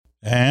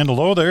And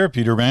hello there,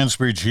 Peter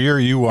Mansbridge here.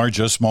 You are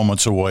just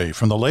moments away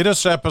from the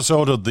latest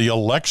episode of The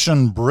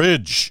Election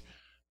Bridge.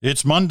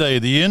 It's Monday.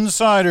 The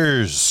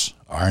Insiders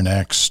are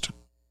next.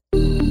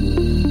 And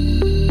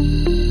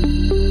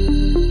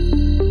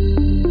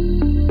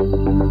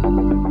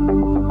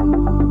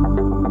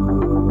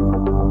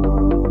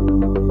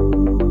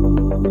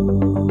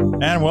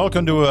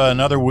welcome to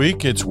another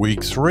week. It's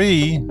week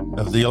 3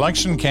 of the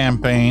election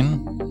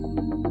campaign.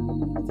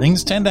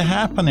 Things tend to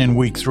happen in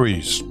week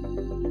 3s.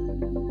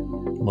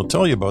 We'll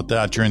tell you about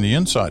that during the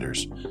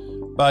Insiders.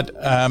 But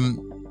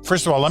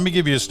first of all, let me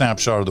give you a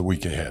snapshot of the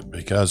week ahead,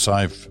 because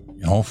I've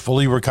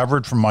fully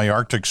recovered from my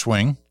Arctic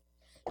swing,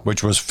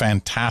 which was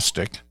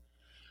fantastic.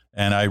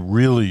 And I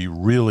really,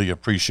 really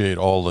appreciate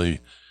all the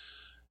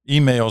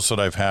emails that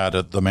I've had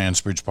at the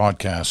Mansbridge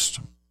Podcast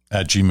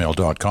at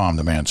gmail.com,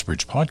 the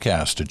Mansbridge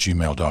Podcast at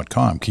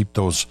gmail.com. Keep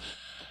those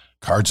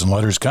cards and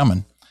letters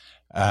coming,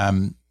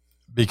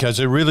 because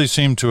it really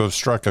seemed to have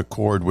struck a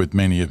chord with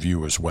many of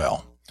you as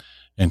well,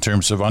 in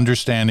terms of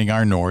understanding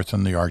our North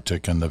and the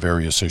Arctic and the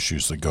various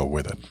issues that go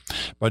with it.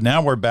 But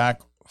now we're back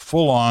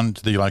full on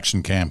to the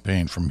election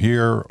campaign from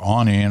here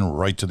on in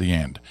right to the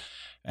end.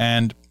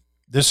 And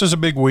this is a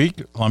big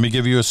week. Let me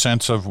give you a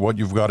sense of what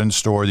you've got in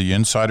store. The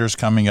Insiders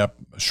coming up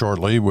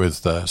shortly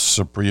with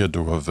Supriya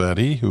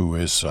Dwivedi, who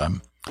is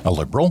a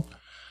Liberal,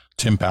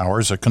 Tim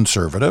Powers, a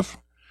Conservative,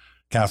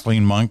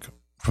 Kathleen Monk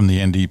from the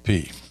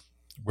NDP.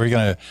 We're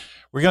going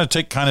to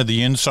take kind of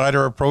the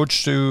insider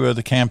approach to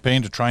the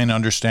campaign to try and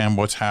understand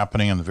what's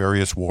happening in the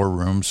various war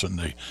rooms and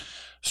the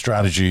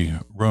strategy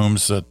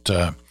rooms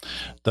that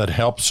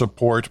help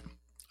support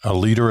a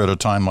leader at a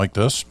time like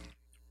this,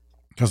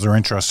 because there are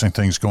interesting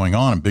things going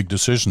on and big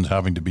decisions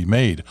having to be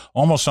made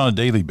almost on a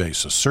daily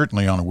basis,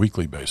 certainly on a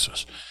weekly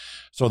basis.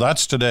 So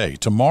that's today.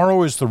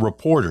 Tomorrow is the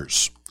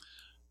Reporters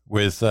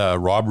with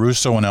Rob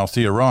Russo and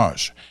Althea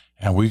Raj.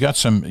 And we got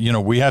some,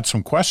 we had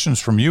some questions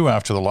from you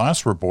after the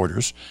last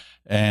Reporters,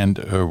 and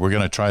we're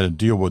going to try to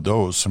deal with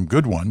those, some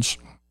good ones,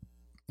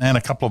 and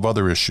a couple of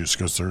other issues,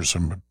 because there's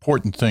some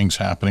important things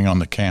happening on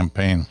the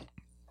campaign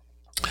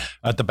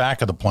at the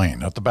back of the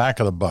plane, at the back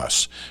of the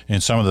bus,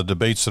 in some of the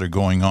debates that are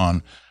going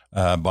on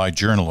by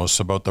journalists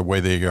about the way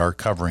they are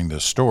covering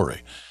this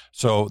story.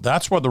 So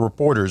that's what the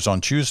Reporters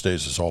on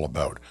Tuesdays is all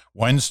about.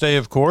 Wednesday,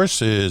 of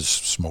course, is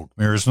Smoke,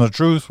 Mirrors, and the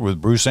Truth with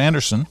Bruce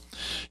Anderson.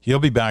 He'll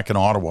be back in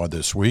Ottawa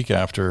this week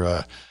after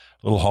a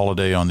little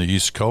holiday on the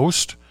East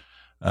Coast.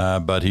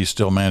 But he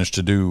still managed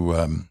to do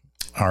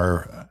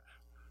our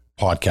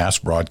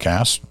broadcast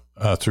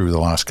through the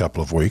last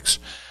couple of weeks.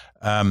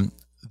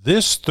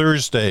 This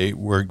Thursday,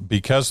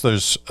 because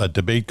there's a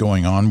debate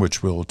going on,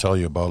 which we'll tell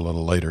you about a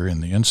little later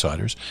in the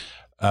Insiders,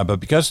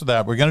 but because of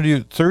that, we're going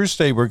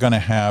to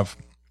have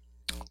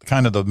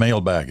kind of the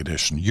mailbag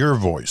edition, your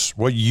voice,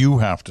 what you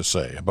have to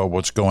say about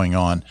what's going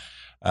on.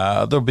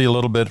 There'll be a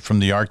little bit from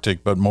the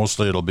Arctic, but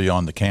mostly it'll be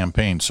on the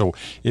campaign. So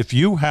if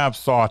you have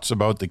thoughts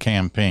about the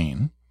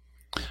campaign,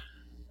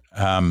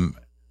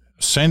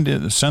 send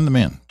them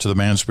in to the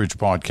Mansbridge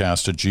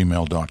Podcast at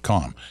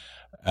gmail.com.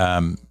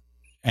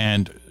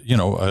 And,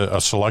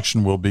 a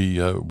selection will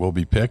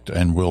be picked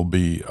and will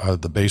be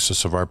the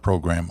basis of our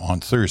program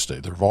on Thursday.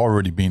 There have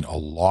already been a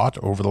lot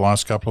over the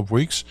last couple of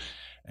weeks,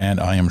 and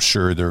I am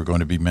sure there are going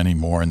to be many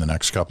more in the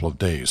next couple of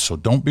days. So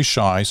don't be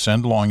shy.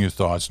 Send along your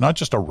thoughts, not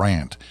just a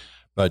rant,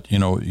 but,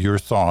 your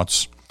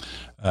thoughts,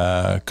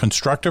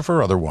 constructive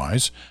or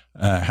otherwise.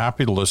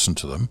 Happy to listen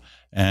to them.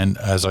 And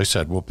as I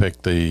said, we'll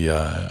pick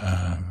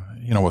a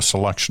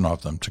selection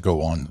of them to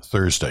go on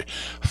Thursday.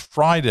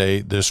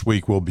 Friday this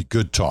week will be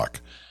Good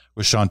Talk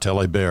with Chantal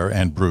Hébert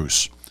and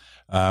Bruce.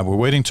 We're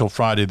waiting till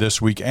Friday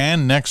this week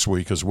and next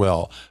week as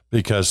well,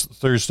 because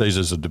Thursdays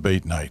is a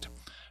debate night,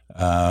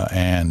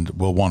 and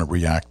we'll want to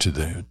react to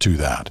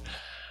that.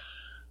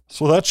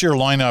 So that's your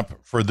lineup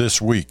for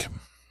this week.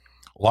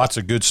 Lots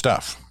of good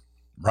stuff,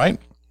 right?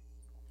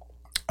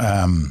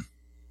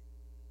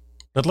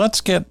 But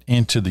let's get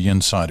into the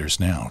Insiders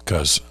now,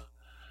 because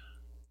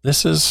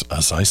this is,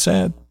 as I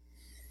said,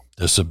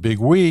 this is a big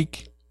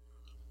week.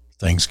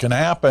 Things can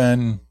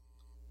happen.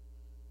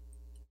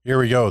 Here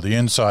we go, the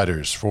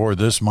Insiders for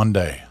this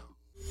Monday.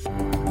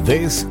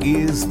 This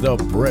is The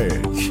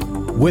Bridge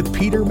with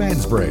Peter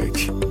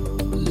Mansbridge.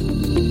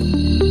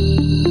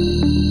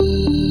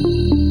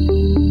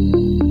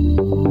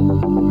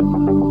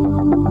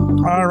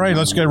 All right,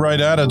 let's get right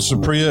at it.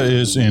 Supriya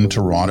is in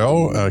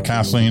Toronto.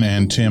 Kathleen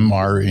and Tim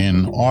are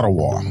in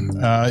Ottawa.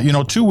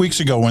 2 weeks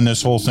ago when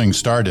this whole thing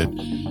started,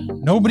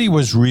 nobody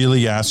was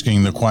really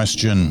asking the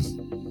question,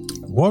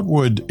 what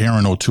would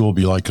Erin O'Toole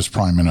be like as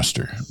Prime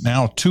Minister?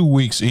 Now, 2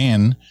 weeks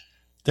in,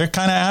 they're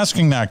kind of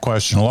asking that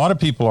question. A lot of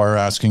people are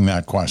asking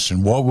that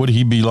question. What would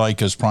he be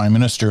like as Prime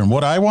Minister? And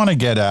what I want to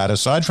get at,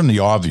 aside from the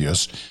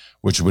obvious,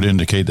 which would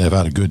indicate they've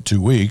had a good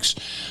 2 weeks,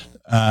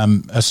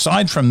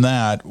 aside from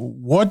that,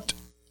 what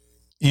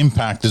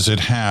impact does it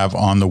have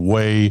on the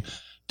way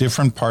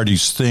different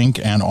parties think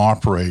and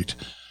operate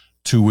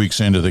 2 weeks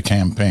into the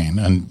campaign?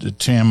 And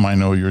Tim, I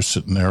know you're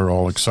sitting there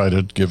all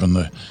excited given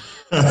the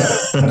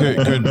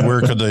Good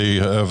work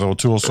of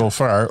O'Toole so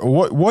far.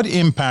 What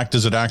impact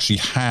does it actually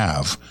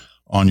have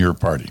on your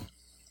party?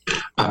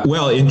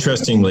 Well,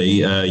 interestingly,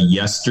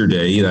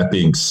 yesterday, that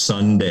being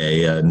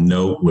Sunday, a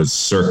note was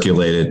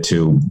circulated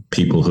to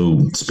people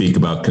who speak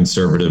about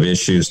conservative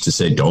issues to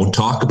say, don't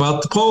talk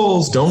about the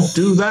polls, don't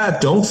do that,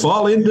 don't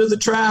fall into the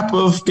trap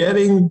of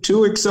getting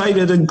too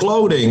excited and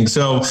gloating.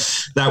 So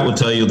that will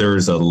tell you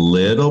there's a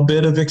little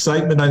bit of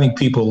excitement. I think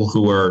people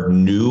who are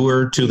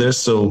newer to this,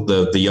 so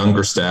the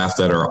younger staff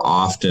that are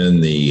often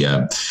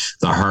the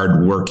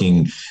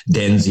hardworking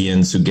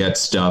Denzians who get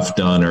stuff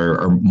done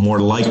are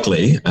more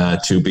likely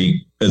to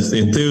be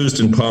enthused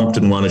and pumped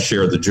and want to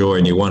share the joy,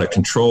 and you want to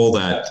control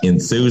that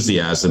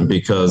enthusiasm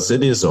because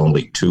it is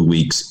only 2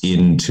 weeks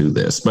into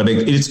this. But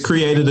it's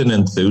created an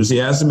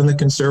enthusiasm in the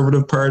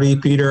Conservative Party,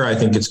 Peter. I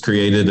think it's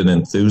created an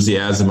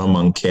enthusiasm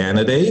among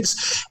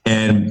candidates,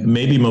 and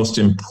maybe most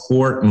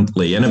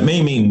importantly, and it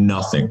may mean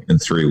nothing in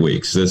 3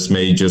 weeks, this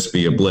may just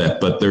be a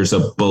blip, but there's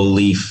a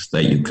belief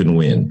that you can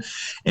win.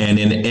 And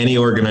in any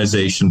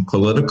organization,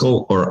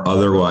 political or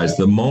otherwise,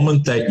 the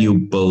moment that you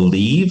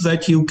believe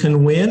that you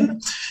can win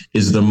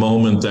is the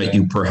moment that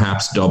you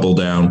perhaps double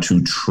down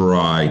to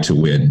try to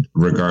win,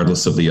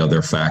 regardless of the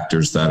other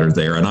factors that are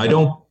there. And I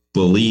don't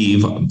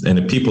believe, and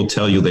if people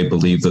tell you they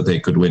believe that they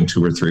could win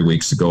 2 or 3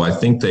 weeks ago, I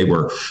think they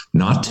were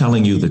not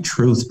telling you the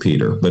truth,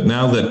 Peter. But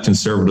now that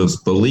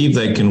conservatives believe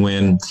they can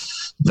win,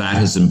 that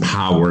has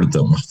empowered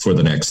them for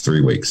the next 3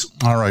 weeks.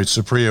 All right,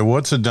 Supriya,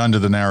 what's it done to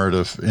the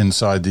narrative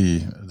inside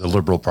the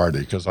Liberal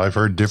Party? Because I've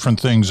heard different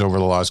things over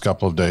the last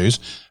couple of days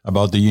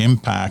about the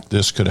impact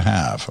this could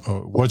have.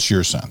 What's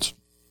your sense?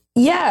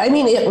 Yeah, I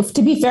mean,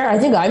 to be fair, I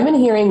think I've been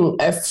hearing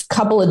a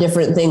couple of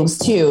different things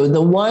too. The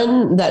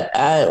one that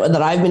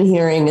I've been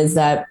hearing is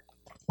that,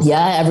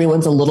 yeah,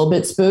 everyone's a little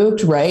bit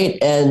spooked, right?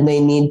 And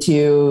they need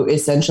to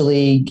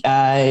essentially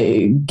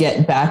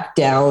get back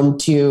down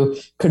to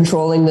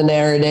controlling the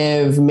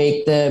narrative,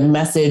 make the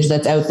message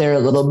that's out there a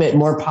little bit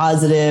more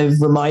positive,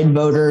 remind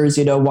voters,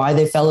 why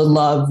they fell in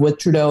love with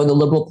Trudeau and the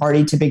Liberal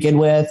Party to begin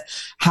with,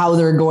 how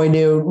they're going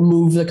to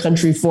move the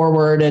country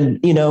forward and,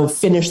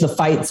 finish the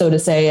fight, so to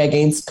say,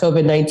 against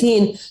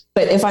COVID-19.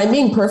 But if I'm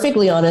being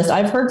perfectly honest,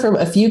 I've heard from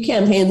a few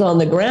campaigns on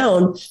the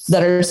ground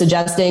that are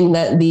suggesting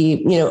that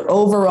the,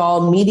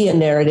 overall media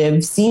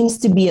narrative seems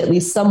to be at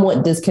least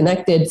somewhat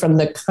disconnected from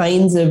the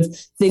kinds of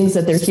things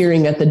that they're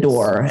hearing at the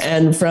door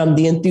and from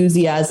the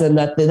enthusiasm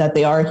that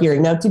they are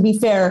hearing. Now, to be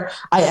fair,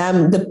 I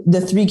am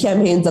the 3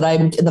 campaigns that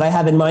I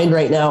have in mind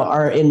right now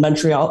are in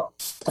Montreal,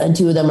 and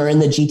 2 of them are in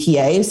the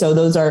GTA. So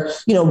those are,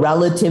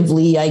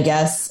 relatively, I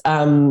guess,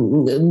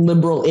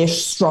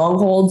 liberal-ish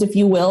strongholds, if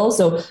you will.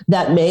 So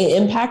that may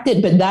impact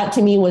it. But that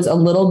to me was a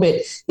little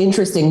bit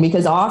interesting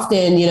because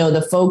often,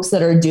 the folks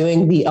that are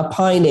doing the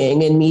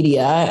opining in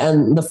media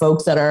and the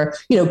folks that are,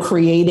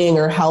 creating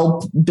or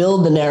help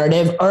build the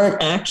narrative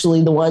aren't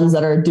actually the ones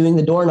that are doing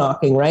the door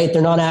knocking, right?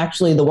 They're not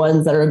actually the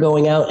ones that are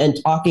going out and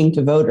talking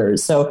to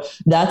voters. So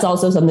that's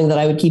also something that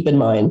I would keep in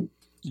mind.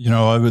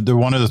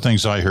 One of the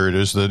things I heard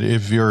is that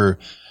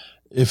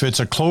if it's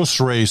a close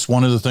race,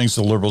 one of the things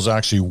the Liberals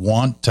actually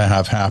want to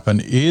have happen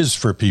is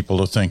for people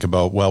to think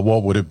about, well,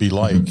 what would it be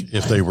like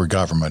if they were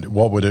government?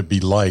 What would it be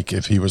like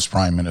if he was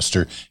prime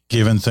minister,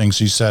 given things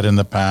he said in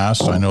the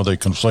past? I know they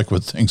conflict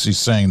with things he's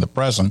saying in the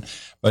present,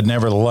 but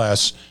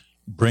nevertheless,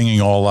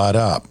 bringing all that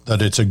up,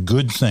 that it's a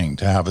good thing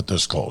to have it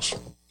this close.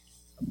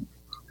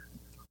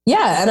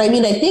 Yeah. And I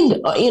mean, I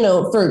think,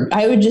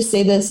 I would just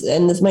say this,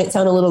 and this might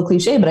sound a little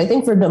cliche, but I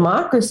think for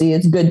democracy,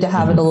 it's good to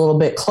have it a little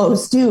bit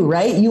close too,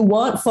 right? You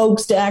want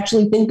folks to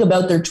actually think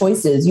about their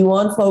choices. You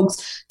want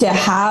folks to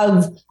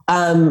have,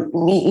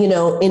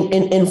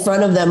 in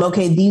front of them,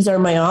 okay, these are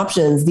my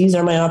options. These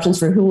are my options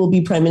for who will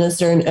be prime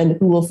minister and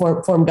who will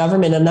form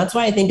government. And that's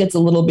why I think it's a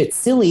little bit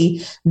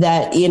silly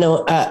that,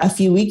 a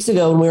few weeks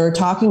ago when we were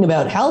talking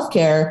about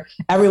healthcare,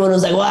 everyone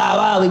was like,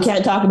 wow, we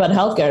can't talk about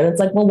healthcare. And it's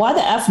like, well, why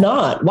the F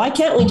not? Why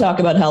can't we talk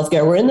about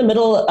healthcare? We're in the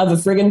middle of a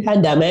friggin'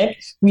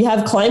 pandemic. We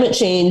have climate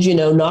change,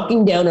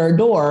 knocking down our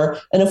door.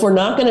 And if we're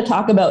not going to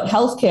talk about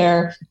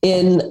healthcare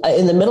in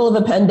the middle of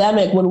a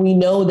pandemic, when we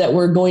know that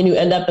we're going to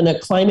end up in a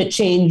climate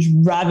change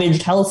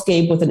ravaged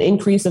hellscape with an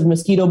increase of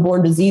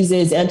mosquito-borne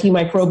diseases,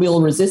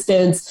 antimicrobial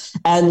resistance,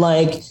 and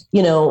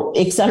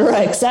et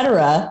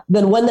cetera,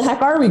 then when the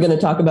heck are we going to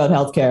talk about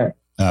healthcare?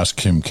 Ask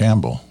Kim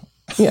Campbell.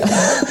 Yeah.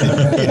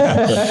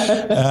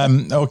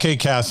 Okay,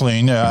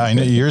 Kathleen, I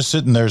know you're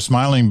sitting there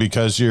smiling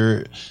because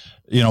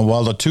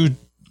while the 2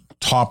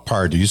 top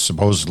parties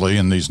supposedly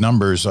in these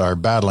numbers are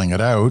battling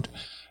it out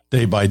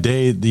day by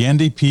day, the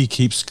NDP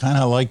keeps kind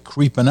of like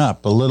creeping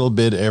up a little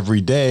bit every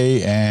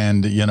day.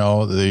 And,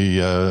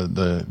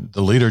 the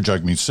leader,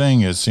 Jagmeet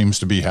Singh, seems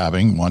to be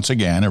having, once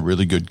again, a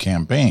really good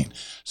campaign.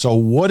 So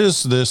what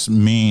does this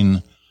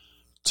mean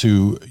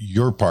to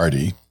your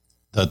party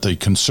that the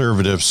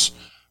Conservatives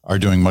are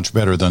doing much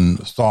better than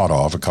thought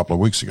of a couple of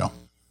weeks ago?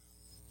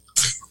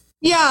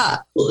 Yeah,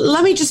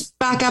 let me just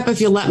back up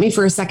if you'll let me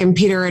for a second,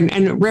 Peter,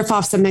 and riff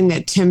off something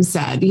that Tim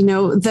said. You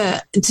know,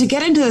 to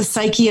get into the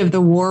psyche of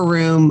the war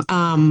room,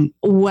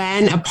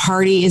 when a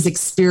party is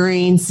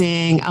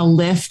experiencing a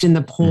lift in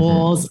the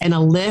polls and a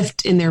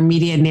lift in their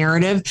media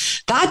narrative,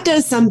 that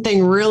does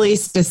something really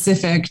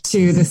specific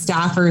to the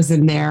staffers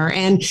in there.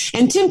 And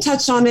Tim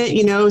touched on it.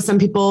 You know, some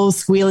people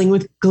squealing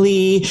with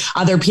glee,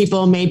 other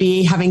people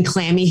maybe having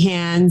clammy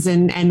hands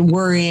and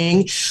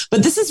worrying.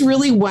 But this is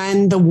really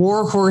when the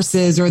war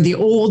horses or the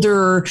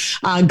older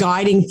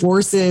guiding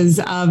forces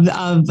of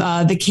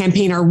the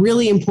campaign are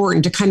really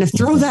important to kind of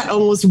throw that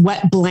almost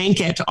wet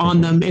blanket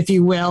on them, if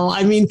you will.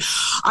 I mean,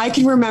 I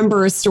can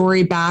remember a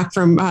story back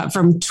from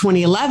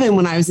 2011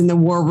 when I was in the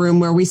war room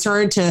where we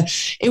started to,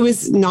 it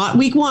was not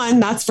week one,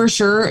 that's for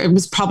sure. It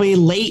was probably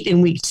late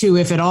in week two,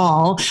 if at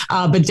all,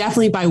 but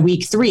definitely by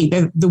week three,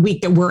 the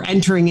week that we're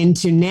entering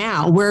into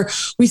now, where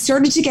we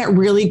started to get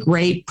really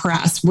great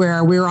press,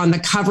 where we were on the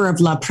cover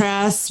of La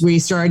Presse. We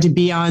started to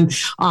be on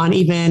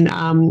even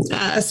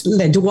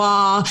Le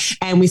Droit,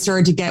 and we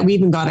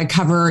even got a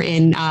cover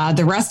in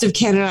the rest of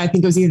Canada. I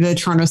think it was either the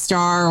Toronto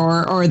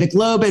Star or the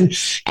Globe,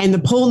 and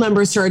the poll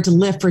numbers started to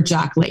lift for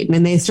Jack Layton,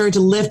 and they started to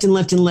lift and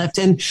lift and lift.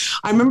 And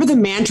I remember the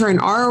mantra in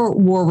our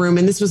war room,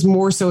 and this was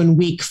more so in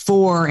week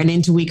 4 and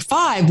into week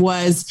 5,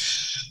 was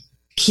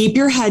keep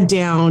your head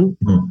down.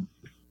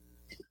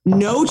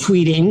 No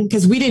tweeting,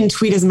 because we didn't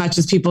tweet as much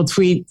as people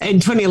tweet. In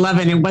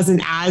 2011, it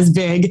wasn't as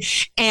big.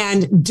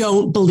 And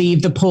don't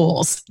believe the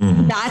polls.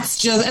 That's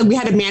just, we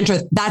had a mantra,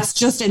 that's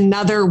just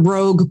another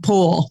rogue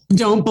poll.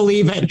 Don't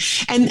believe it.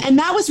 And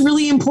that was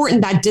really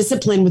important, that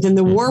discipline within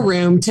the war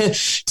room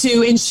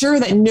to ensure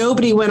that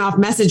nobody went off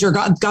message or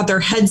got their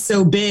head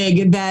so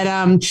big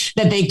that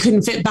they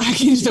couldn't fit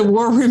back into the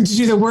war room to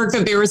do the work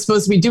that they were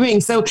supposed to be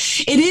doing. So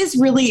it is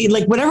really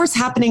like whatever's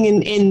happening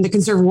in the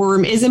Conservative war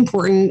room is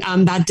important.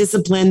 That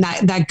discipline,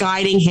 that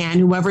guiding hand,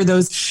 whoever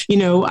those,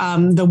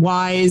 the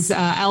wise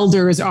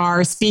elders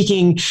are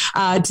speaking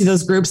to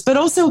those groups, but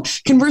also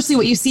conversely,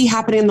 what you see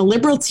happening in the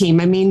Liberal team.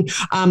 I mean,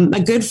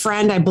 a good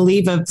friend, I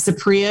believe, of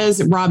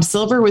Cypria's, Rob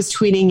Silver, was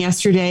tweeting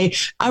yesterday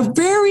a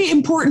very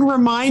important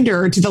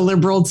reminder to the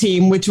Liberal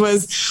team, which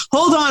was,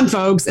 hold on,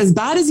 folks, as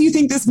bad as you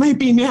think this might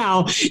be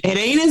now, it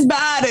ain't as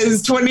bad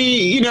as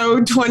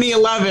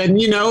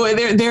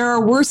 2011. There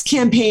are worse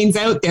campaigns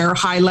out there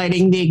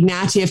highlighting the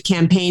Ignatieff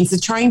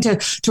campaigns, trying to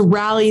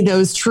rally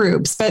those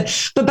troops.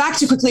 But back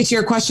quickly to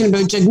your question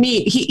about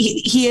Jagmeet,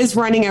 he is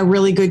running a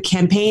really good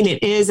campaign.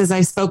 It is, as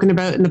I've spoken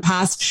about in the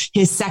past,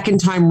 his second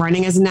time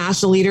running as a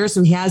national leader,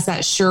 so he has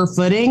that sure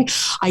footing.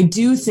 I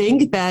do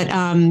think that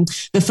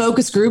the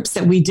focus groups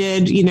that we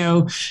did,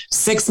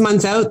 6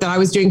 months out that I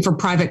was doing for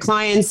private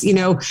clients,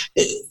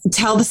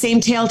 tell the same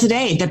tale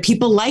today, that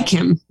people like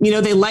him.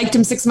 They liked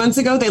him 6 months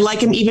ago. They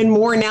like him even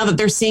more now that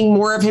they're seeing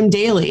more of him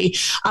daily.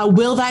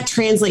 Will that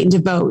translate into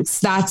votes?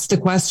 That's the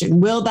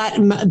question. Will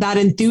that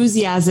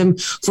enthusiasm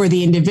for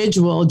the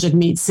individual,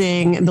 Jagmeet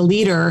Singh, the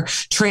leader,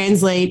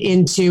 translate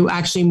into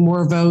actually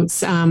more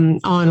votes on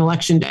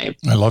election day?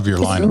 I love your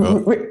line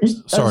about.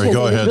 Sorry,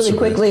 go ahead. Really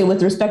quickly,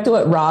 with respect to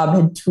what Rob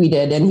had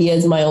tweeted, and he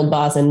is my old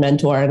boss and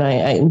mentor, and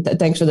I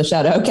thanks for the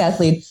shout out,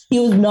 Kathleen. He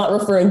was not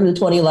referring to the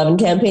 2011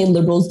 campaign.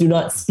 Liberals do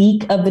not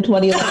speak of the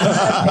 2011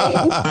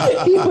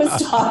 campaign. He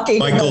was talking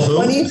Michael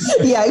about who?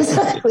 Yeah,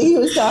 exactly. He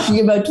was talking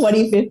about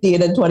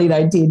 2015 and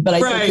 2019. But I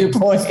took your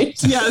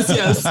point. Yes.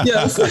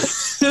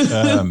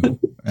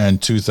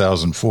 And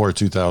 2004,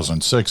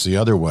 2006, the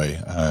other way,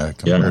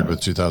 compared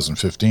with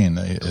 2015,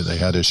 they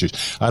had issues.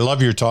 I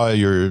love your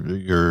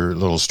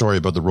little story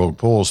about the rogue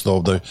polls,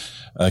 though,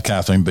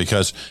 Kathleen,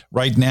 because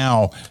right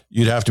now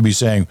you'd have to be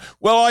saying,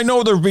 well, I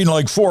know there've been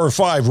like 4 or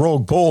 5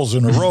 rogue polls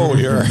in a row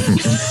here.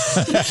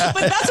 But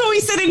that's what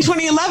we said in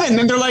 2011.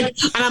 And they're like,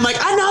 and I'm like,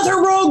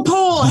 another rogue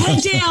poll,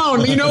 head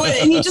down,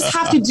 and you just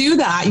have to do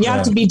that. You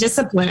have to be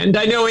disciplined.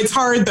 I know it's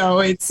hard,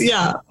 though. I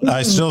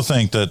still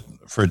think that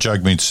for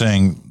Jagmeet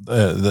Singh,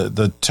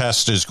 the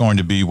test is going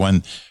to be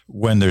when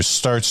there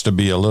starts to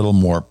be a little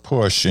more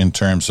push in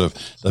terms of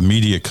the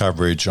media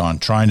coverage on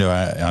trying to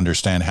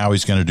understand how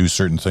he's going to do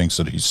certain things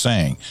that he's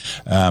saying.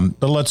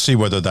 But let's see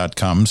whether that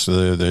comes.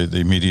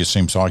 The media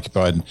seems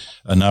occupied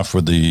enough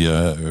with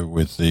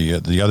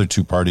the other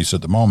two parties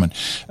at the moment.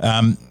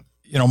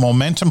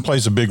 Momentum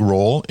plays a big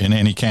role in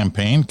any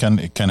campaign.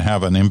 Can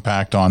have an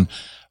impact on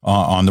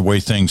the way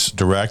things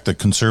direct. The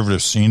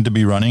Conservatives seem to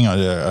be running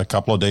a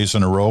couple of days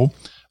in a row,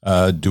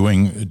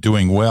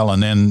 doing well.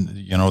 And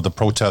then, the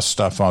protest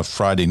stuff on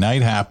Friday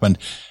night happened,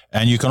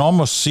 and you can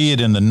almost see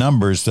it in the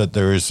numbers that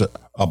there is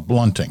a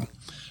blunting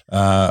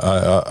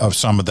of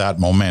some of that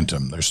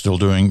momentum. They're still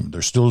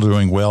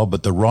doing well,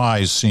 but the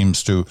rise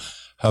seems to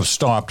have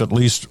stopped, at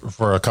least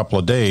for a couple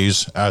of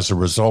days, as a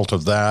result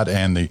of that.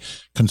 And the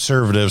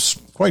Conservatives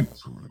quite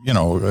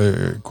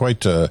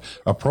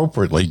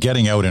appropriately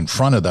getting out in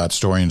front of that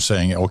story and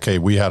saying, okay,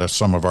 we had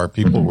some of our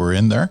people were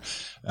in there.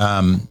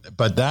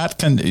 But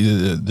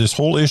this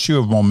whole issue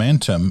of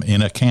momentum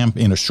in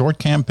a short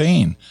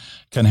campaign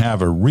can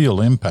have a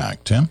real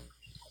impact, Tim.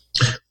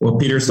 Well,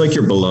 Peter, it's like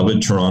your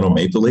beloved Toronto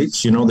Maple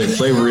Leafs. You know, they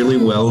play really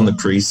well in the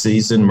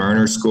preseason.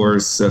 Marner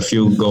scores a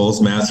few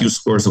goals. Matthews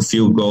scores a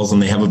few goals,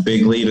 and they have a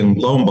big lead. And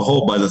lo and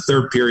behold, by the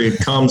third period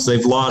comes,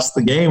 they've lost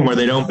the game where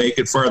they don't make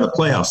it far in the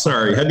playoffs.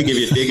 Sorry, I had to give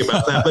you a dig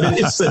about that. But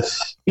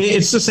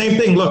it's the same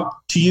thing. Look,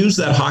 to use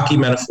that hockey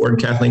metaphor, and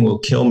Kathleen will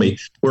kill me,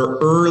 we're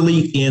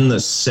early in the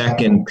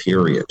second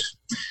period.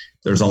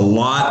 There's a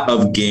lot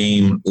of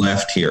game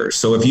left here.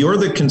 So if you're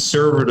the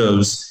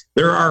Conservatives,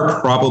 there are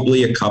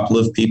probably a couple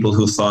of people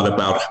who thought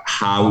about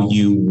how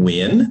you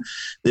win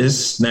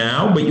this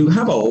now, but you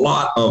have a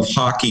lot of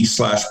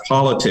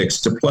hockey/politics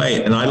to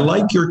play. And I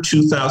like your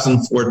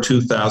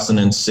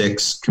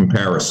 2004-2006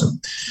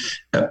 comparison.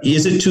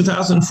 Is it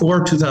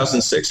 2004,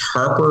 2006?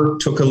 Harper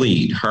took a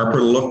lead.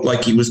 Harper looked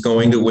like he was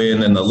going to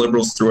win, and the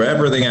Liberals threw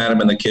everything at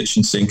him in the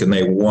kitchen sink, and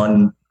they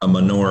won a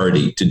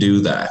minority to do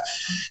that.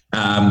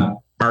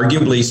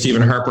 Arguably,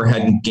 Stephen Harper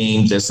hadn't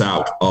gamed this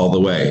out all the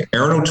way.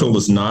 Erin O'Toole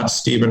is not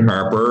Stephen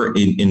Harper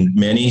in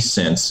many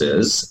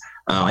senses.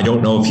 I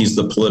don't know if he's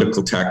the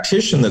political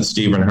tactician that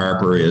Stephen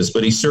Harper is,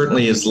 but he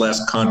certainly is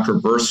less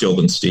controversial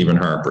than Stephen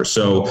Harper.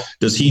 So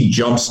does he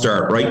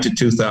jumpstart right to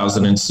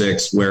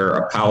 2006 where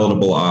a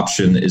palatable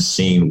option is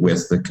seen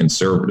with the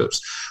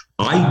Conservatives?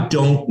 I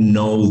don't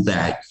know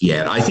that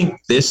yet. I think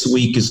this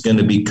week is going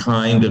to be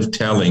kind of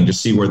telling to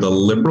see where the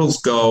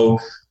Liberals go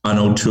on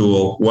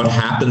O'Toole, what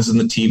happens in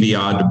the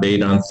TVA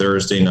debate on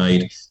Thursday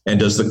night, and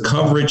does the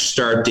coverage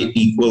start to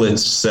equal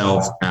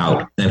itself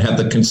out? And have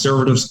the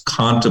Conservatives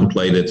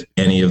contemplated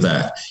any of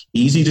that?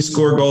 Easy to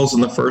score goals in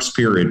the first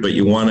period, but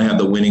you want to have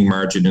the winning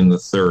margin in the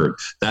third.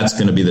 That's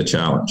going to be the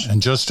challenge. And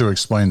just to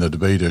explain the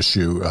debate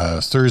issue,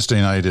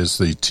 Thursday night is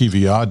the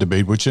TVA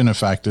debate, which in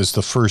effect is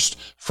the first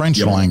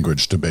French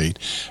language debate.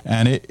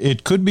 And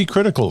it could be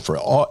critical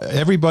for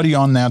everybody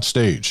on that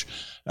stage.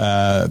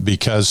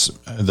 Because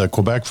the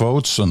Quebec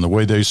votes and the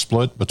way they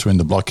split between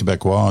the Bloc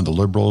Québécois and the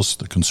Liberals,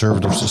 the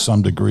Conservatives to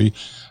some degree,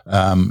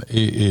 and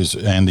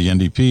the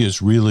NDP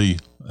is really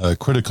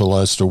critical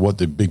as to what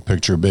the big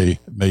picture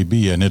may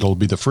be. And it'll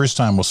be the first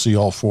time we'll see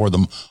all four of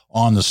them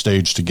on the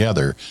stage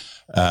together.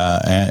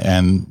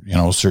 And you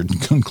know, certain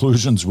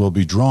conclusions will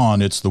be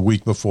drawn. It's the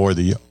week before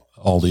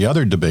all the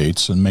other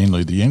debates, and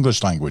mainly the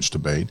English language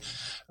debate.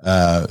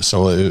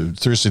 So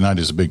Thursday night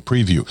is a big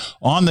preview.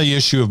 On the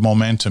issue of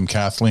momentum,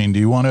 Kathleen, do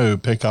you want to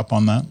pick up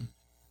on that?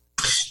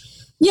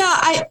 Yeah,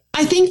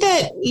 I think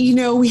that, you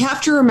know, we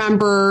have to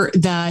remember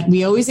that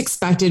we always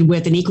expected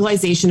with an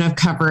equalization of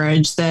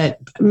coverage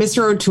that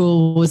Mr.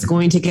 O'Toole was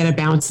going to get a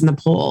bounce in the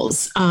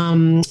polls.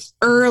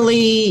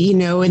 Early, you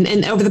know, and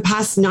over the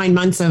past 9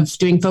 months of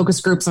doing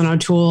focus groups on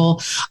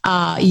O'Toole,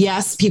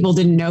 yes, people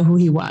didn't know who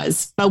he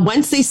was. But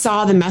once they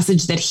saw the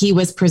message that he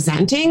was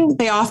presenting,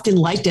 they often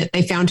liked it.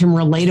 They found him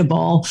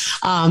relatable.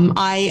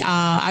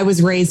 I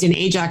was raised in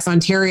Ajax,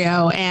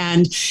 Ontario,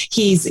 and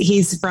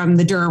he's from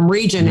the Durham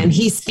region, and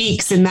he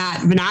speaks in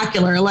that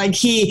vernacular. Like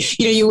he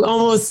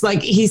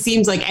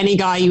seems like any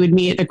guy you would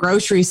meet at the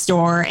grocery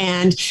store,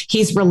 and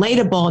he's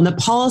relatable. And the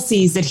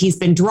policies that he's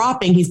been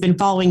dropping, he's been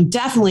following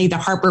definitely the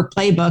Harper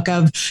playbook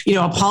of, you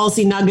know, a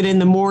policy nugget in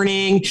the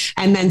morning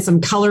and then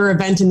some color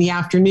event in the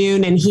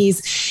afternoon. And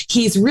he's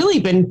really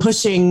been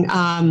pushing,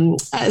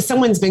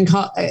 someone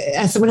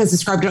has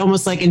described it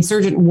almost like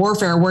insurgent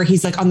warfare, where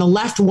he's like on the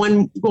left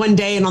one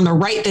day and on the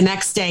right the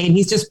next day. And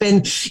he's just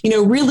been, you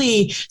know,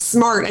 really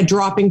smart at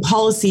dropping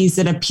policies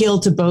that appeal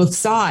to both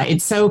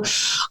sides. So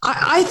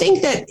I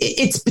think that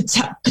it's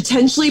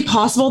potentially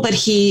possible that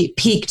he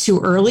peaked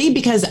too early,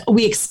 because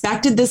we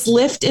expected this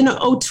lift in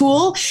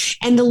O'Toole,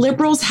 and the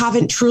Liberals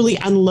haven't truly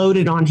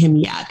unloaded on him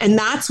yet. And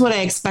that's what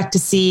I expect to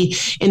see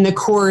in the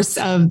course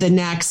of the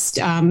next,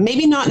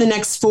 maybe not in the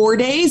next 4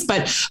 days,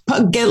 but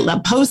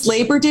post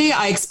Labor Day,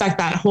 I expect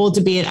that hold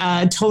to be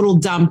a total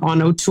dump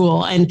on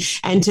O'Toole and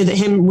to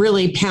him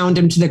really pound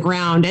him to the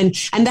ground. And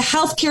the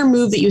healthcare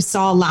move that you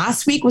saw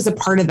last week was a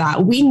part of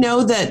that. We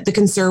know that the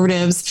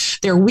Conservatives,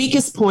 their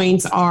weakest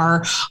points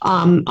are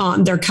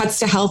on their cuts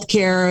to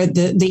healthcare.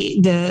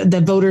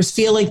 The voters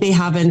feel like they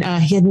have a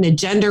hidden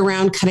agenda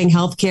around cutting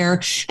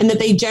healthcare, and that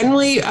they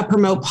generally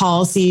promote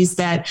policies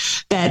that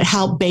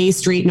help Bay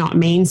Street, not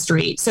Main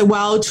Street. So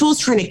while O'Toole's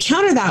trying to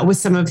counter that with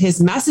some of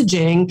his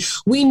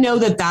messaging, we know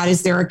that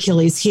is their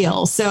Achilles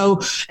heel. So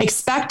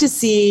expect to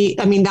see,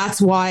 I mean, that's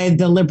why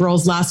the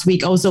Liberals last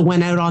week also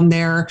went out on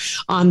their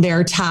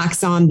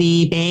tax on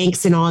the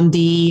banks and on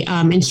the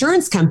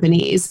insurance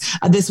companies.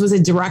 This was a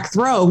direct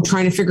throw,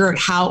 trying to figure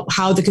out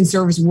how the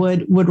Conservatives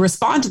would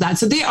respond to that.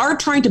 So they are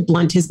trying to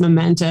blunt his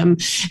momentum,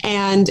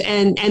 and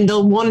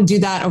they'll want to do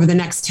that over the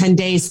next 10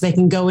 days so they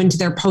can go into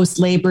their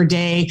post-Labor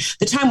Day,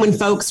 the time when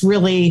folks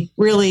really,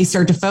 really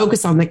start to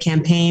focus on the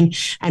campaign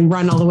and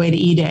run all the way to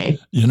E-Day.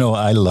 You know,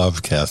 I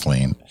love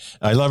Kathleen.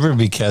 I love her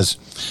because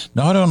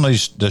not only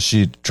does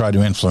she try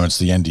to influence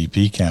the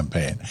NDP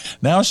campaign,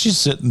 now she's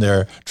sitting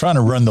there trying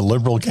to run the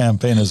Liberal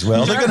campaign as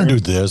well. They're going to do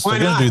this. They're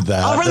going to do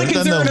that. I'll run the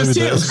Conservatives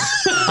too.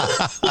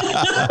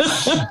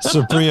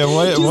 Supriya,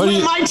 what do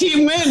you, my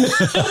team win?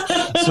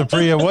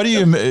 Supriya, what do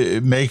you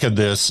make of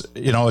this?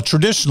 You know,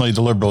 traditionally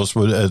the Liberals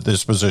would, at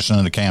this position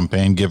in the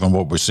campaign, given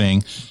what we're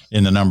seeing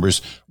in the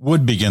numbers,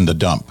 would begin the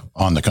dump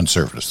on the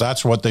Conservatives.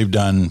 That's what they've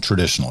done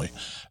traditionally.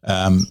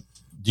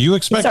 Do you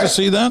expect to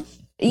see that?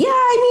 Yeah,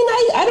 I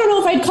mean, I don't know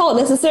if I'd call it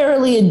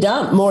necessarily a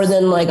dump, more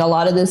than like a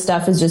lot of this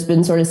stuff has just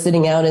been sort of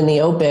sitting out in the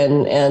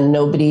open and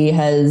nobody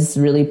has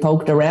really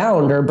poked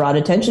around or brought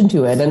attention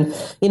to it. And,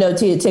 you know,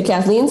 to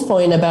Kathleen's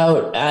point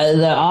about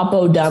the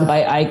Oppo dump,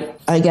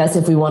 I guess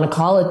if we want to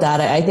call it that,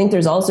 I think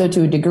there's also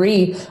to a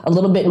degree a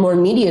little bit more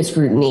media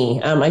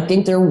scrutiny. I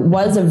think there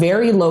was a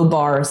very low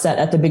bar set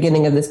at the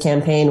beginning of this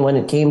campaign when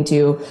it came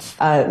to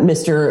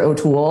Mr.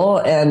 O'Toole.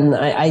 And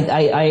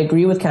I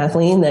agree with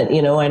Kathleen that,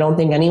 you know, I don't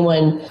think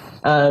anyone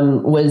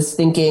was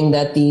thinking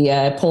that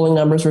the polling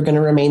numbers were going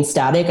to remain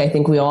static. I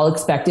think we all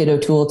expected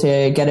O'Toole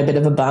to get a bit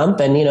of a bump.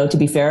 And, you know, to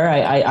be fair,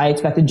 I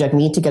expected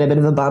Jagmeet to get a bit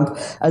of a bump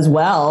as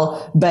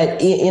well.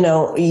 But, you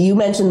know, you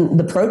mentioned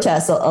the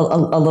protests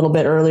a little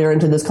bit earlier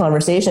into this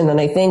conversation.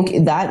 And I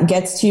think that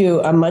gets to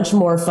a much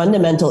more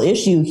fundamental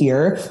issue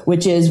here,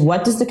 which is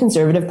what does the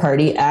Conservative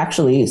Party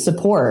actually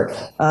support?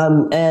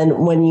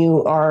 And when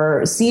you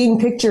are seeing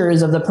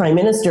pictures of the Prime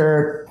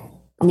Minister,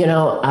 you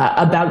know,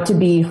 about to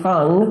be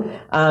hung,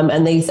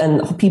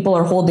 and people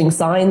are holding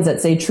signs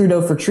that say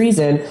Trudeau for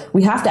treason,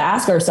 we have to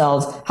ask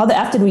ourselves, how the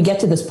F did we get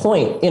to this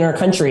point in our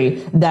country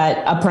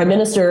that a prime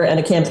minister and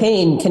a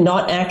campaign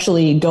cannot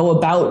actually go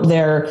about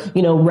their,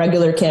 you know,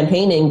 regular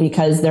campaigning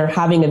because they're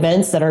having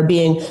events that are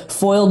being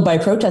foiled by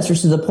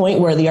protesters to the point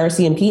where the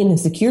RCMP and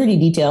his security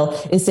detail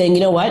is saying, you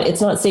know what,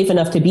 it's not safe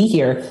enough to be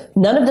here.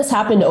 None of this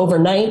happened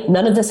overnight.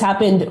 None of this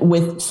happened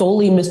with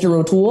solely Mr.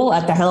 O'Toole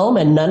at the helm,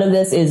 and none of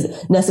this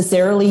is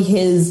necessarily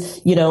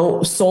his, you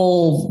know,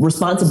 sole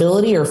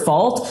responsibility or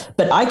fault.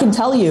 But I can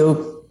tell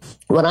you,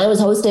 when I was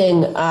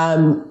hosting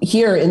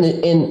here in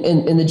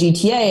the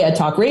GTA, a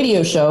talk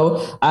radio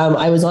show,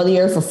 I was on the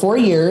air for 4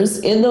 years.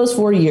 In those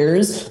 4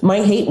 years,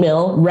 my hate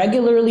mail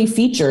regularly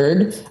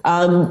featured,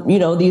 you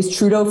know, these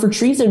Trudeau for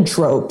treason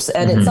tropes,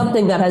 and it's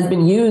something that has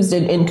been used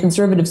in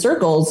conservative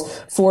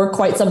circles for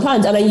quite some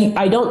time. And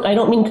I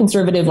don't mean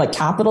conservative like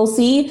capital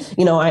C.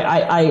 You know,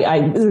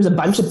 there's a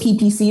bunch of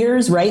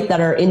PPCers, right, that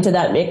are into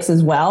that mix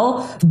as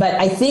well. But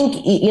I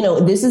think, you know,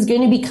 this is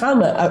going to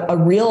become a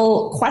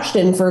real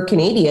question for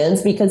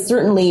Canadians, because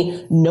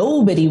certainly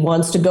nobody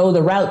wants to go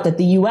the route that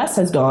the U.S.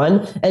 has gone.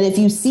 And if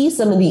you see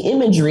some of the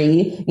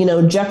imagery, you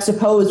know,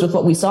 juxtaposed with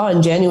what we saw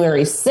on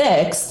January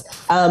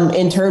 6th,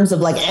 in terms of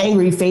like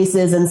angry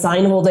faces and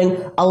sign holding,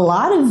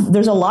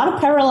 there's a lot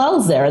of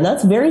parallels there. And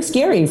that's very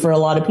scary for a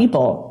lot of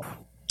people.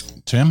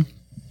 Tim?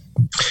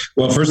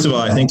 Well, first of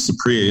all, I think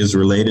Supriya is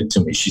related to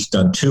me. She's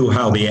done two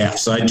how the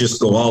Fs. I just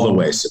go all the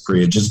way,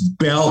 Supriya. Just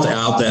belt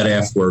out that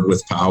F word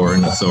with power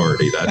and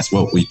authority. That's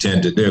what we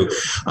tend to do.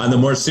 On the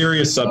more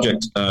serious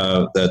subject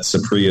that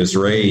Supriya's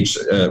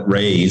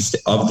raised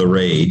of the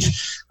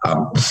rage,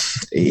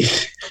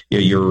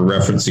 you're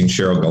referencing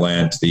Cheryl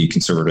Gallant, the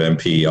Conservative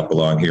MP up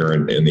along here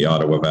in the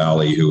Ottawa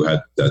Valley, who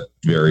had that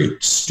very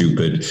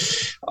stupid,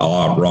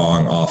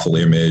 wrong, awful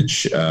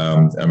image.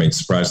 I mean,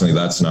 surprisingly,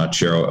 that's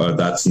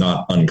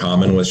not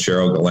uncommon with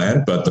Cheryl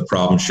Gallant, but the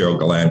problem Cheryl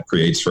Gallant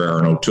creates for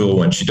Erin O'Toole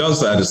when she does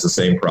that is the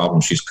same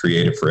problem she's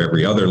created for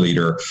every other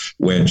leader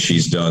when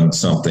she's done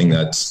something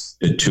that's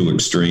too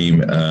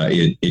extreme.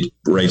 It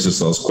raises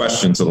those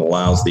questions. It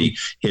allows the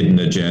hidden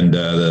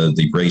agenda,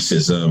 the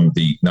racism,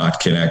 the not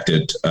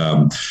connected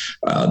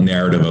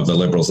narrative of the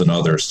Liberals and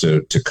others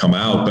to come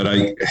out.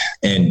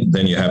 And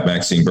then you have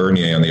Maxime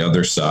Bernier on the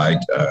other side.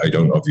 I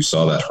don't know if you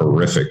saw that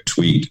horrific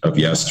tweet of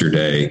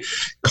yesterday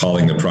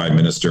calling the Prime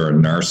Minister a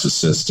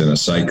narcissist and a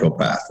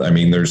psychopath. I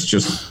mean, there's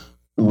just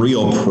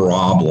real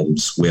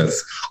problems with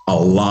a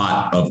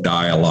lot of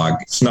dialogue.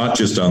 It's not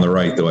just on the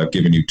right, though I've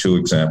given you two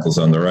examples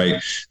on the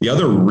right. The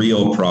other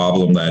real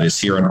problem that is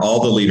here, and all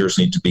the leaders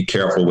need to be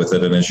careful with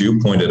it, and as you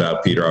pointed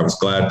out, Peter, I was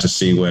glad to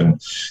see when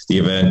the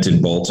event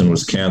in Bolton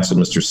was canceled,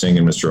 Mr. Singh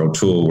and Mr.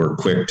 O'Toole were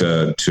quick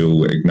to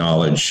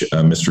acknowledge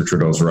Mr.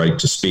 Trudeau's right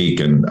to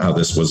speak and how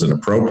this was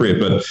inappropriate.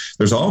 But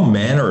there's all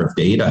manner of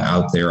data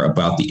out there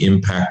about the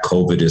impact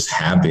COVID is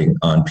having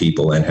on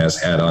people and has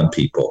had on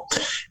people.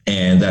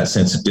 And that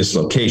sense of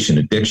dislocation,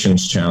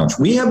 addictions challenge.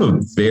 We have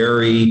a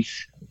very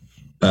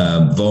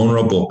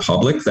vulnerable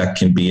public that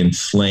can be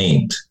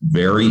inflamed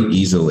very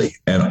easily.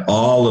 And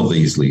all of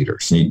these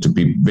leaders need to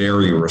be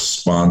very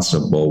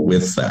responsible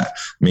with that.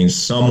 I mean,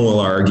 some will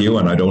argue,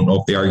 and I don't know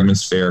if the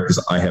argument's fair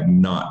because I have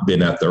not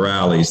been at the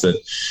rallies, that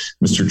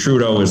Mr.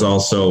 Trudeau is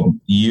also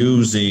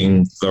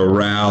using the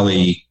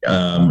rally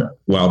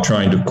while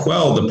trying to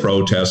quell the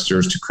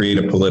protesters to create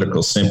a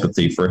political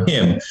sympathy for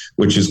him,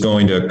 which is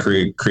going to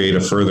create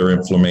a further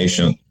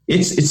inflammation.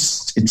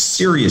 It's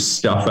serious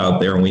stuff out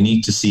there, and we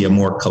need to see a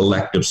more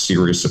collective,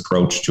 serious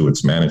approach to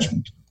its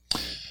management.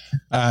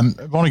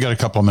 I've only got a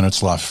couple of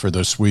minutes left for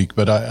this week,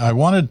 but I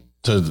wanted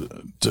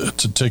to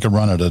take a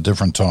run at a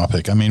different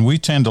topic. I mean, we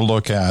tend to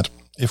look at,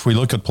 if we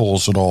look at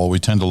polls at all, we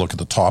tend to look at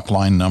the top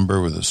line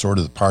number with the sort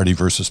of the party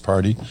versus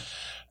party.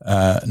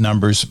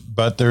 numbers,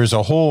 but there's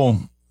a whole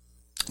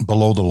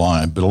below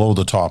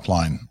the top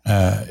line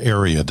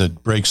area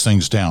that breaks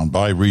things down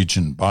by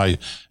region, by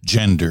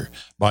gender,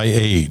 by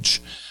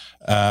age.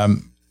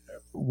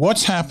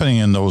 What's happening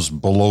in those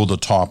below the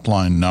top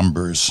line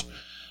numbers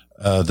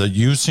that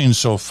you've seen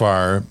so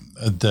far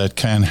that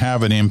can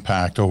have an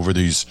impact over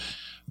these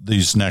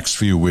next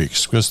few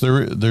weeks? Because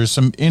there's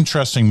some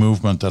interesting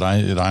movement that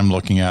I'm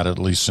looking at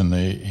least in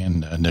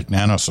Nick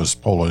Nanos's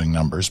polling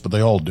numbers, but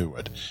they all do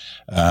it.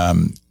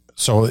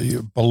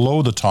 So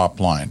below the top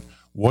line,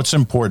 what's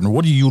important?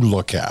 What do you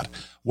look at?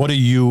 What do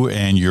you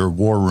and your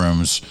war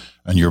rooms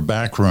and your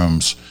back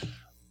rooms,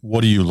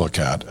 what do you look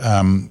at?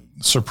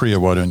 Supriya,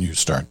 why don't you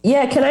start?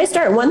 Yeah, can I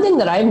start? One thing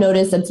that I've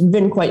noticed that's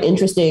been quite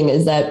interesting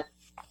is that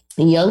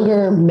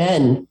younger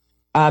men,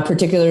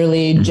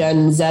 particularly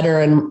Gen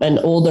Zer and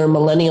older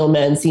millennial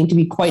men, seem to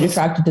be quite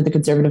attracted to the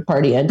Conservative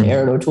Party and to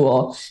Erin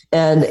O'Toole.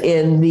 And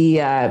in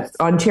the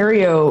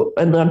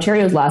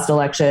Ontario's last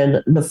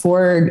election, the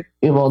Ford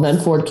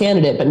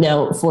candidate, but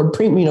now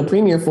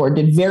Premier Ford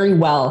did very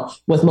well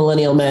with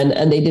millennial men,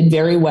 and they did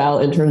very well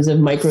in terms of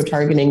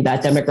micro-targeting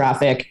that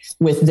demographic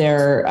with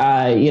their,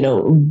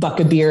 buck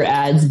a beer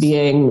ads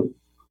being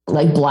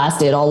like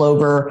blasted all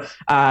over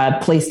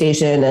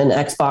PlayStation and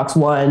Xbox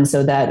One,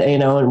 so that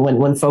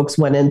when folks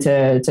went in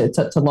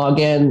to log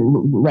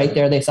in, right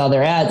there they saw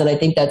their ads, and I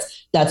think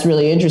that's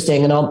really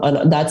interesting,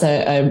 and that's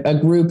a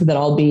group that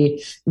I'll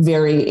be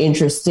very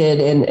interested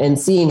in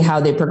seeing how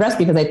they progress,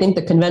 because I think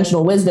the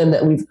conventional wisdom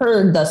that we've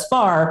heard thus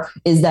far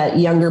is that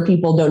younger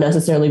people don't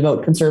necessarily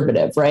vote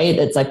Conservative, right?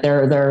 It's like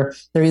they're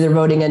either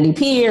voting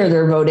NDP or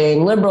they're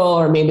voting Liberal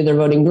or maybe they're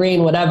voting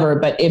Green, whatever.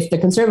 But if the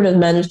Conservatives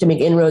manage to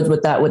make inroads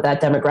with that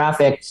demographic,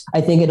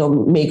 I think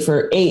it'll make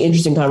for A,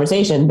 interesting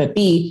conversation, but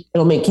B,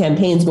 it'll make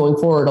campaigns going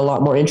forward a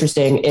lot more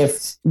interesting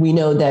if we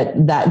know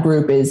that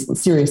group is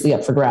seriously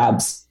up for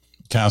grabs.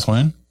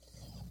 Kathleen?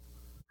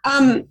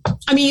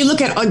 You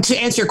look at, to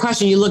answer your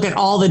question, you look at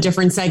all the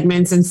different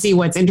segments and see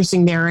what's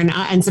interesting there. And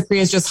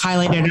Supriya's just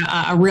highlighted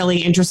a really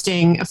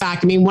interesting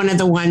fact. One of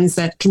the ones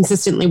that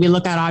consistently we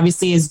look at,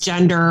 obviously, is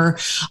gender,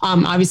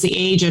 obviously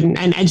age and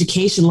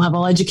education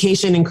level.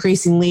 Education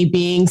increasingly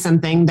being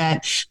something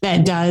that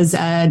does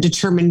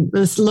determine.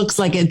 This looks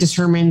like it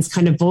determines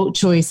kind of vote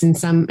choice in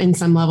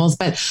some levels.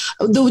 But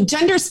the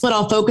gender split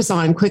I'll focus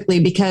on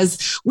quickly,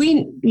 because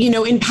we,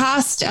 in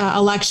past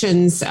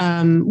elections,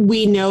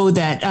 we know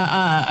that.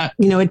 A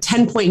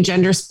 10-point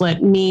gender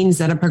split means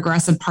that a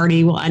progressive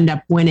party will end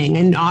up winning.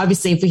 And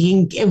obviously, if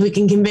we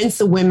can convince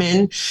the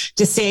women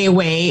to stay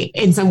away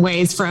in some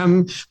ways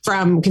from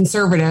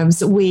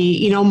conservatives,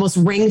 we almost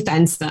ring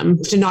fence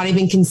them to not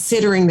even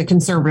considering the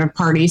Conservative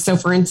Party. So,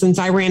 for instance,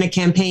 I ran a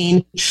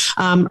campaign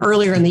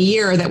earlier in the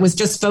year that was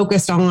just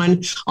focused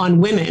on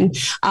women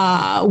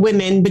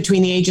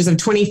between the ages of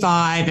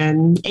 25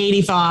 and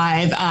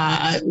 85.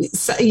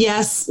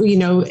 Yes,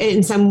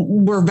 and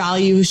some were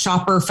value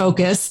shopper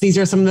focused. These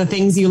are some of the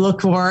things you look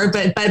for,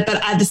 but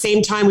at the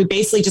same time, we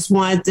basically just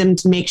wanted them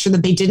to make sure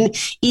that they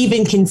didn't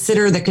even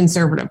consider the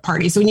Conservative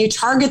Party. So when you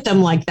target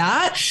them like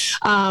that,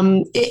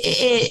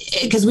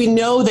 because we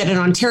know that in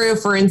Ontario,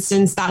 for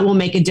instance, that will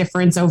make a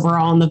difference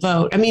overall in the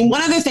vote.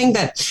 One other thing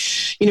that,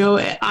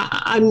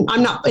 I'm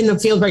not in the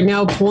field right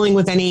now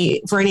polling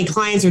for any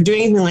clients or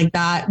doing anything like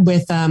that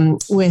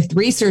with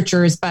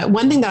researchers, but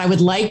one thing that I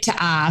would like to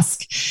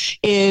ask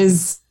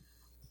is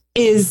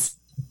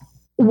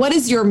what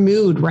is your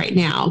mood right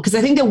now? Because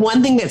I think that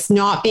one thing that's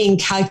not being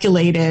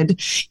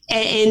calculated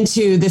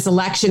into this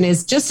election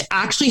is just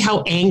actually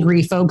how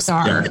angry folks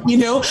are.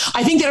 Yeah.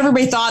 I think that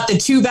everybody thought the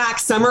 2-back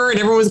summer and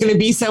everyone was going to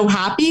be so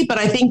happy, but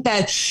I think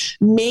that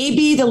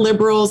maybe the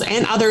Liberals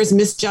and others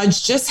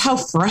misjudged just how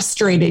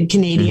frustrated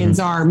Canadians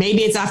are.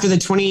 Maybe it's after the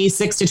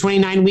 26 to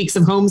 29 weeks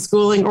of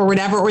homeschooling or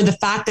whatever, or the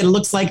fact that it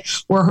looks like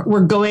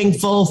we're going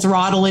full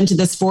throttle into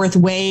this fourth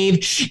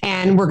wave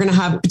and we're going to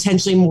have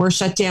potentially more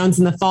shutdowns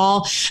in the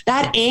fall.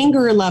 That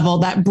anger level,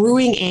 that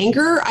brewing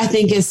anger, I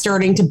think is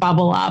starting to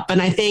bubble up.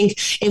 And I think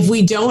if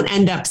we don't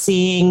end up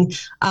seeing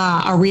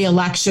a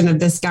re-election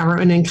of this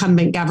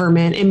incumbent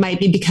government, it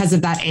might be because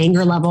of that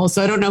anger level.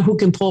 So I don't know who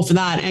can pull for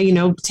that.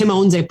 Tim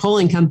owns a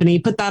polling company.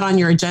 Put that on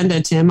your agenda,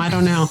 Tim. I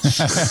don't know.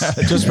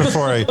 Just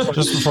before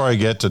I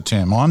get to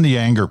Tim, on the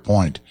anger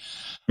point,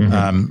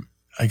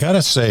 I got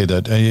to say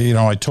that,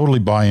 I totally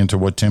buy into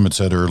what Tim had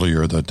said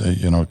earlier, that,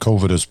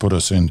 COVID has put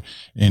us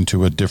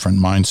into a different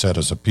mindset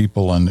as a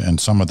people, and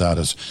some of that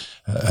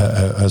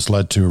has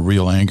led to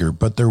real anger.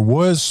 But there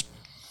was,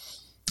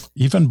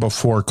 even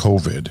before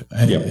COVID,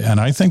 and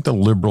I think the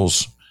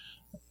Liberals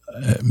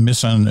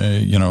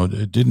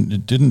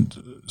didn't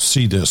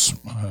see this,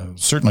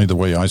 certainly the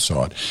way I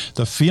saw it.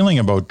 The feeling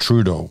about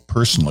Trudeau,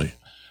 personally,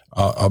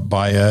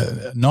 by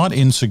a not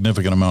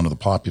insignificant amount of the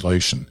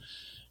population,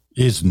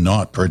 is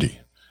not pretty.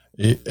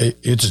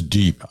 It's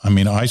deep.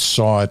 I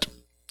saw it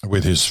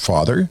with his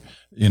father,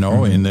 in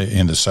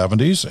the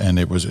 70s, and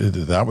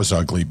that was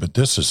ugly. But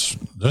this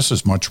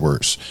is much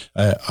worse.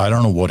 I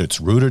don't know what it's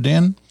rooted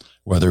in,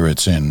 whether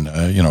it's in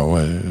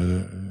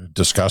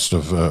disgust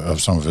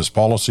of some of his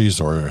policies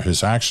or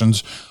his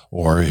actions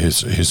or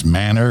his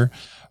manner,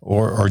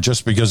 or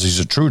just because he's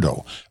a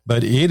Trudeau.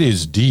 But it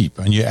is deep,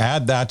 and you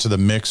add that to the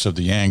mix of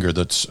the anger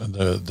that's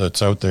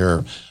out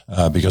there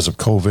because of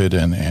COVID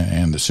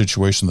and the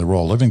situation that we're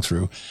all living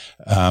through.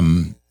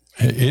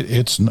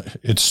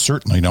 It's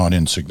certainly not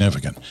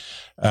insignificant.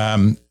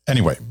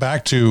 Anyway,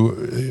 back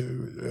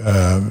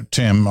to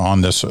Tim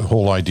on this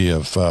whole idea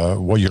of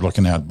what you're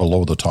looking at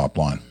below the top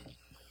line.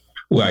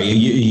 Well,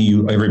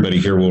 everybody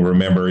here will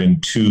remember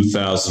in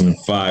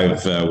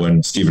 2005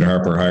 when Stephen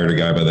Harper hired a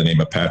guy by the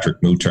name of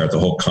Patrick Muttart, the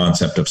whole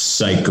concept of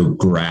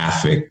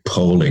psychographic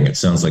polling. It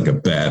sounds like a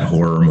bad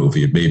horror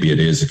movie. Maybe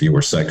it is if you were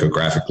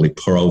psychographically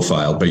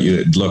profiled, but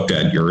you looked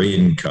at your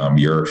income,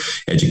 your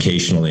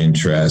educational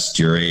interest,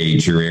 your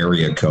age, your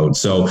area code.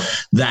 So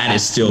that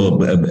is still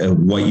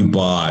what you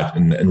bought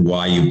and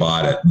why you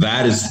bought it.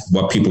 That is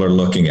what people are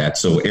looking at.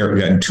 So,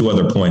 and two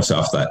other points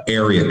off that: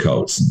 area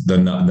codes, the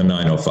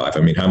 905.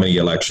 I mean, how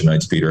many election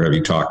nights, Peter, have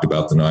you talked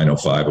about the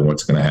 905 and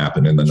what's going to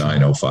happen in the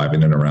 905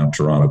 in and around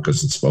Toronto,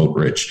 because it's vote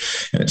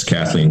rich? And as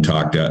Kathleen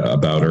talked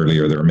about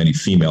earlier, there are many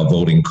female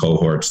voting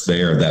cohorts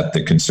there that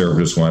the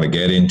Conservatives want to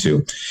get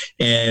into,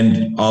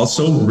 and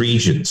also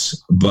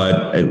regions,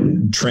 but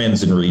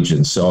trends in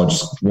regions. So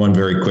just one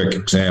very quick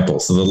example.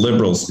 So the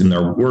Liberals in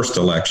their worst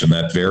election,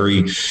 that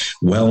very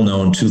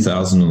well-known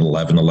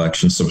 2011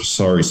 election, so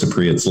sorry,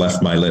 Supriya, it's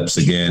left my lips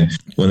again,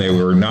 when they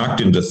were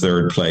knocked into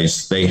third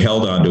place, they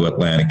held on to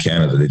Atlantic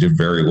Canada. They did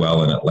very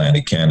well in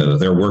Atlantic Canada.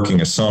 Their working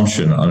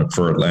assumption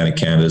for Atlantic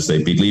Canada is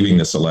they'd be leaving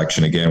this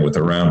election again with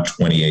around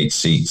 28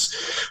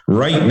 seats.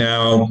 Right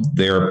now,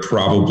 they're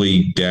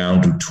probably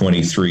down to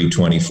 23,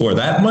 24.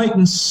 That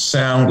mightn't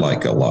sound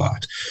like a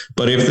lot,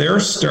 but if they're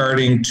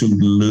starting to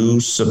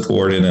lose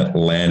support in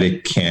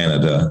Atlantic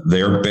Canada,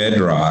 their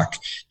bedrock,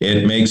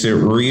 it makes it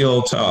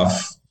real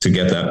tough to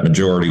get that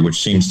majority,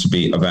 which seems to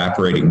be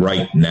evaporating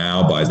right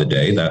now by the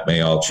day. That may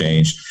all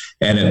change.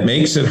 And it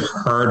makes it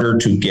harder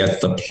to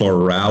get the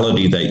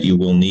plurality that you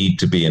will need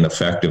to be an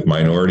effective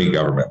minority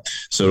government.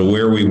 So to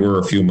where we were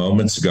a few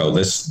moments ago,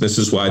 this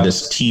is why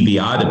this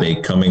TBI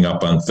debate coming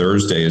up on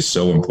Thursday is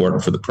so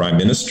important for the Prime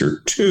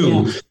Minister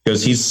too,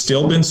 because he's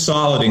still been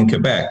solid in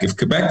Quebec. If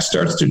Quebec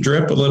starts to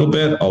drip a little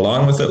bit,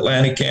 along with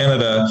Atlantic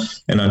Canada,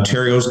 and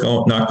Ontario's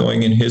not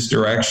going in his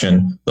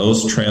direction,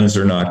 those trends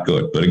are not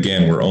good. But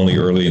again, we're only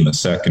early in the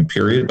second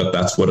period, but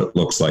that's what it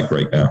looks like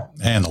right now.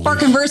 Or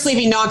conversely, if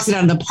he knocks it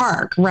out of the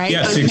park, right?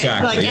 Yes,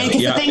 exactly.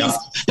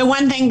 The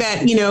one thing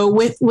that,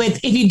 with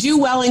if you do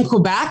well in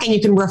Quebec and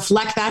you can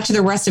reflect that to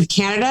the rest of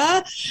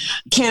Canada,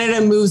 Canada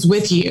moves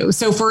with you.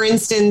 So for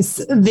instance,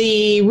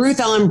 the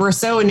Ruth Ellen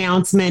Brosseau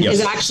announcement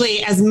is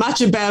actually as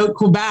much about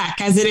Quebec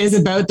as it is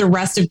about the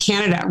rest of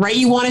Canada, right?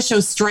 You want to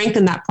show strength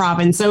in that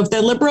province. So if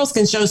the Liberals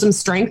can show some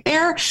strength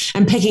there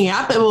and picking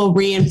up, it will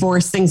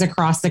reinforce things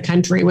across the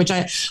country, which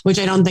I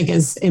don't think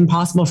is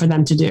impossible for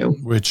them to do.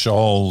 Which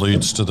all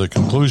leads to the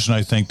conclusion,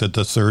 I think, that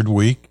the third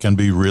week can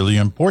be really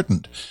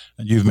important.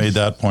 And you've made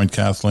that point,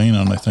 Kathleen,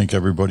 and I think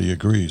everybody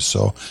agrees.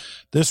 So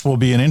this will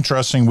be an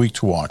interesting week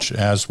to watch,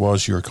 as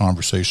was your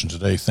conversation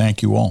today.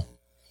 Thank you all.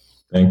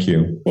 Thank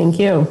you. Thank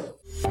you.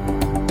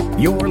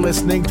 You're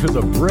listening to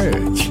The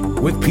Bridge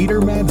with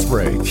Peter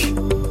Mansbridge.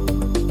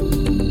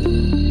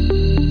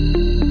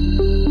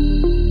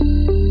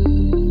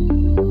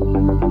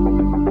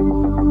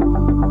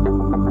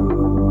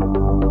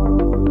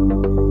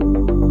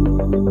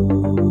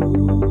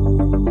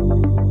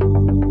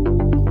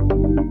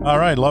 All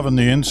right, loving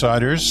the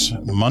insiders.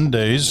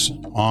 Mondays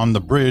on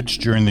The Bridge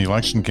during the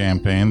election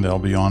campaign. They'll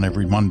be on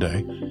every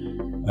Monday.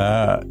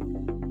 I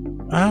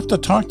have to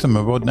talk to them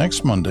about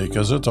next Monday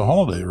because it's a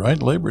holiday,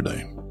 right? Labor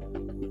Day.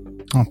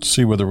 I'll have to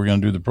see whether we're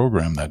going to do the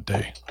program that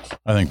day.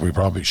 I think we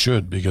probably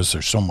should because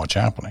there's so much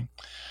happening.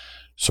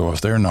 So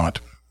if they're not,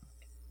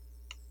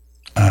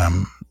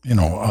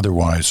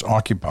 otherwise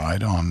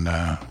occupied on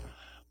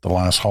the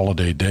last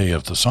holiday day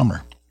of the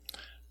summer,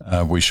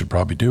 we should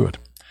probably do it.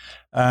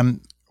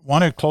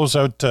 Want to close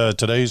out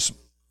today's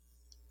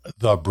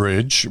The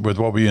Bridge with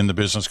what we in the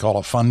business call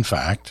a fun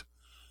fact.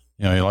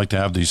 You like to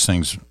have these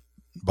things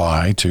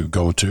to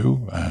go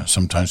to,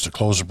 sometimes to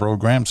close a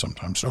program,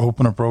 sometimes to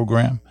open a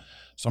program,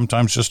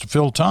 sometimes just to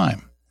fill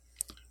time.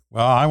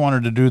 Well, I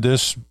wanted to do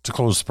this to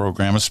close the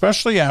program,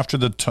 especially after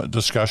the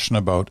discussion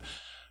about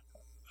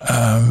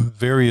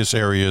various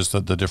areas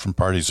that the different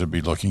parties would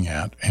be looking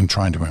at and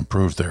trying to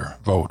improve their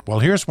vote. Well,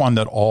 here's one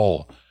that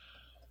all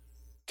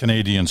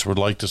Canadians would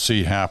like to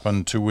see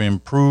happen to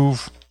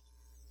improve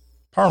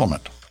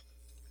Parliament.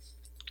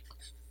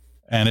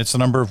 And it's the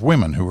number of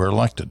women who are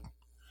elected.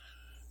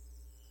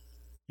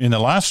 In the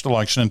last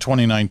election in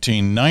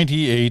 2019,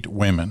 98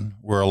 women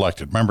were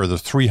elected. Remember the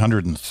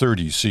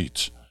 330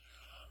 seats.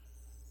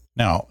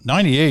 Now,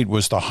 98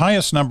 was the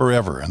highest number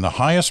ever and the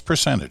highest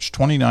percentage,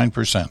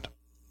 29%.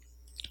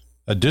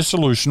 A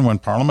dissolution when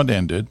Parliament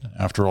ended,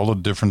 after all the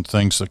different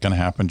things that can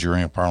happen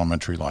during a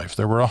parliamentary life,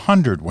 there were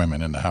 100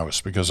 women in the House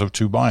because of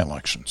two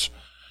by-elections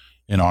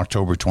in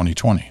October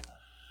 2020.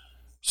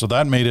 So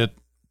that made it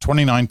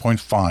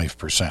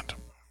 29.5%.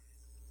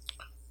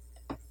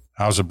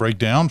 How's it break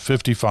down?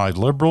 55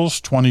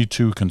 Liberals,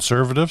 22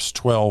 Conservatives,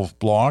 12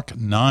 Bloc,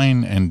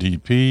 9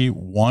 NDP,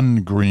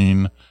 1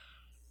 Green,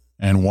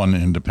 and 1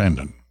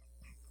 Independent.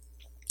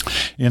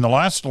 In the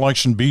last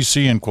election,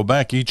 BC and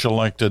Quebec each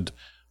elected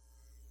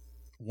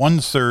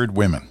 1/3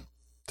 women,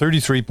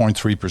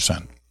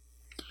 33.3%.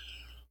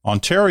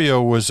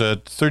 Ontario was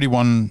at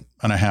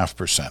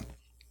 31.5%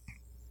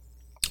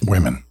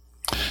 women.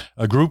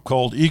 A group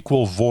called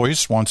Equal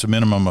Voice wants a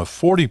minimum of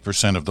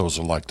 40% of those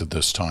elected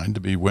this time to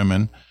be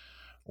women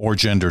or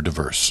gender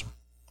diverse.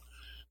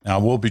 Now,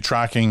 we'll be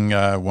tracking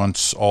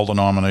once all the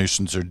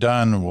nominations are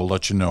done, and we'll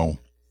let you know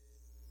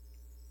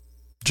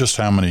just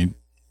how many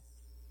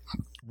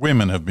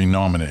women have been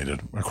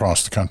nominated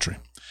across the country.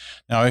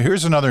 Now,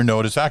 here's another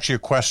note. It's actually a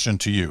question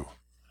to you,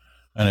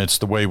 and it's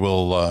the way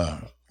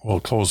we'll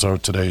close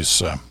out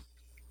today's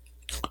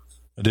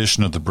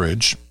edition of The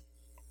Bridge.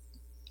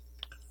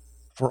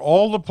 For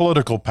all the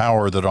political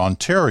power that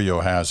Ontario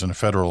has in a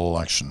federal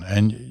election,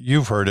 and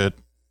you've heard it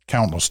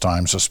countless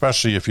times,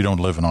 especially if you don't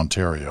live in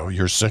Ontario,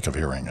 you're sick of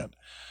hearing it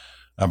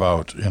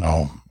about,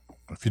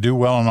 if you do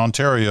well in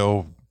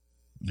Ontario,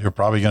 you're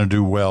probably going to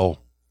do well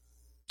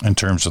in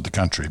terms of the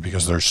country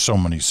because there's so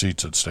many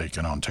seats at stake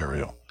in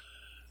Ontario.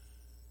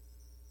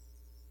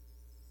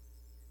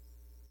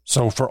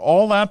 So for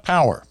all that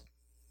power,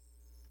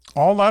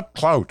 all that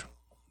clout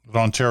that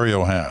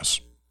Ontario has,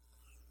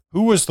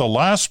 who was the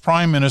last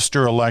prime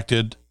minister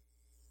elected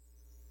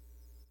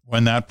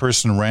when that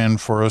person ran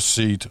for a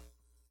seat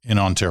in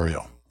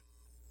Ontario?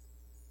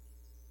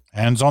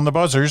 Hands on the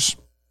buzzers.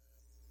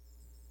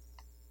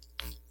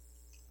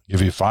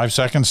 Give you 5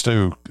 seconds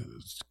to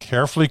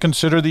carefully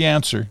consider the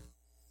answer.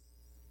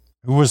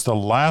 Who was the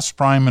last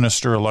prime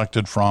minister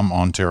elected from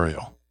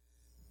Ontario?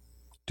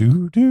 I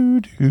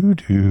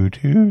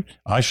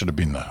should have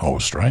been the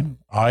host, right?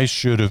 I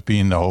should have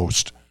been the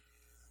host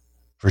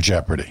for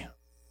Jeopardy.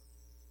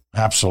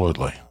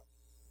 Absolutely.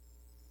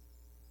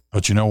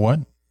 But you know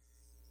what?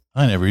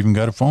 I never even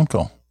got a phone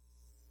call.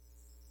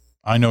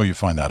 I know you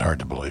find that hard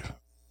to believe,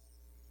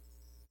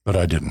 but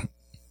I didn't.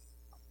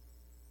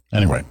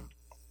 Anyway,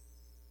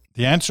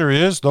 the answer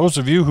is those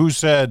of you who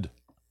said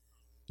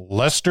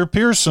Lester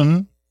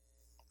Pearson,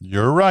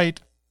 you're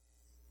right.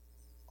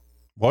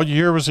 What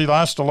year was he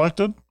last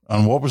elected?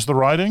 And what was the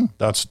riding?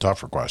 That's a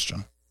tougher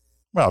question.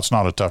 Well, it's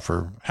not a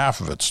tougher.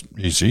 Half of it's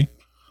easy.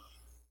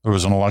 There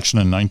was an election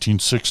in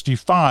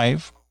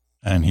 1965,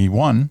 and he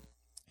won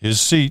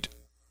his seat.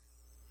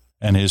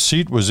 And his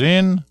seat was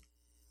in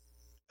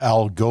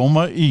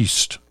Algoma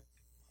East.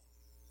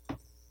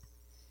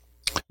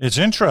 It's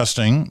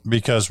interesting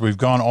because we've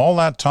gone all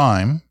that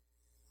time,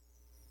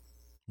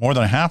 more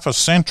than half a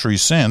century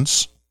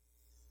since,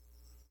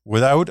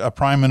 without a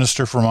prime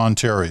minister from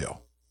Ontario.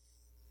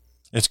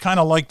 It's kind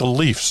of like the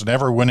Leafs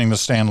never winning the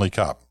Stanley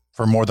Cup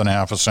for more than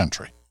half a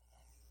century.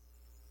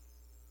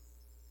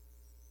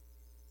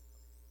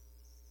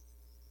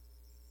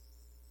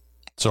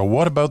 So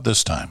what about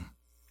this time?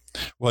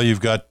 Well,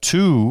 you've got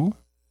two,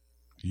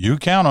 you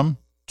count them,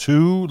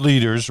 two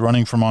leaders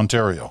running from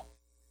Ontario.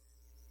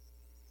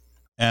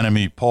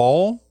 Annamie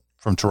Paul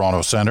from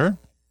Toronto Centre.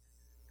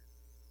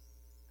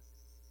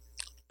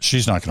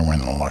 She's not going to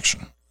win an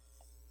election.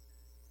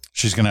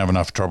 She's going to have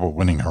enough trouble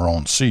winning her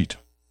own seat.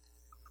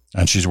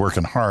 And she's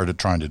working hard at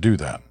trying to do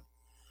that.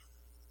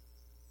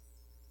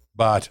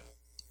 But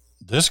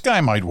this guy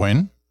might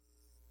win.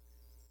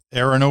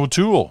 Erin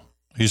O'Toole.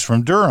 He's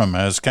from Durham,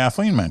 as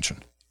Kathleen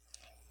mentioned.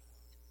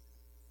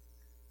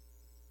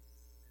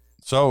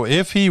 So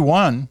if he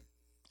won,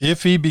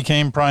 if he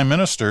became prime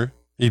minister,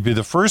 he'd be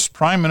the first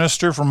prime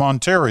minister from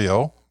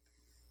Ontario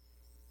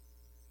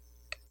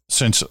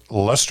since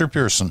Lester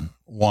Pearson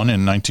won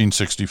in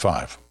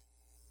 1965.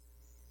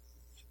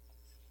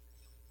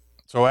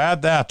 So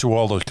add that to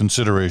all the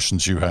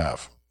considerations you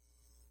have.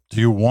 Do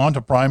you want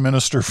a prime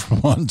minister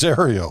from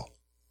Ontario?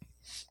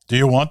 Do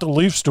you want the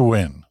Leafs to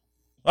win?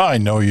 I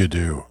know you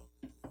do.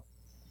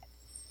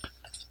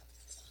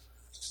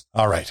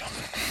 All right.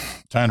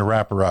 Time to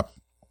wrap her up.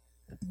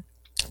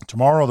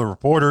 Tomorrow, The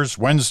Reporters.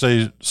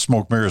 Wednesday,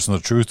 Smoke, Mirrors, and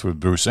the Truth with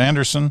Bruce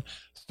Anderson.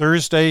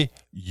 Thursday,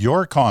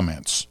 your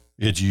comments.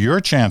 It's your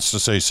chance to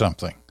say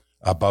something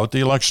about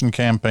the election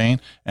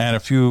campaign and a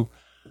few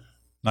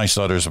nice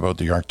letters about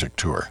the Arctic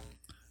tour.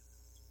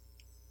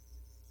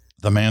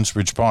 The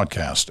Mansbridge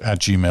Podcast at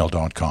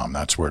gmail.com.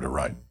 That's where to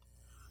write.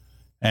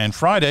 And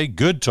Friday,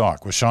 Good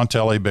Talk with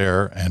Chantal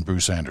Hébert and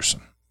Bruce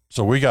Anderson.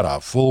 So we got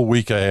a full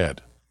week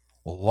ahead.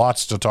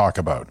 Lots to talk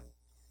about.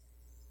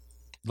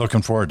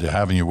 Looking forward to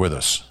having you with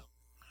us.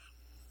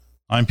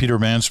 I'm Peter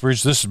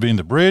Mansbridge. This has been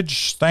The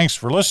Bridge. Thanks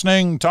for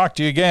listening. Talk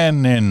to you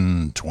again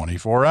in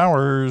 24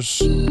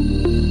 hours.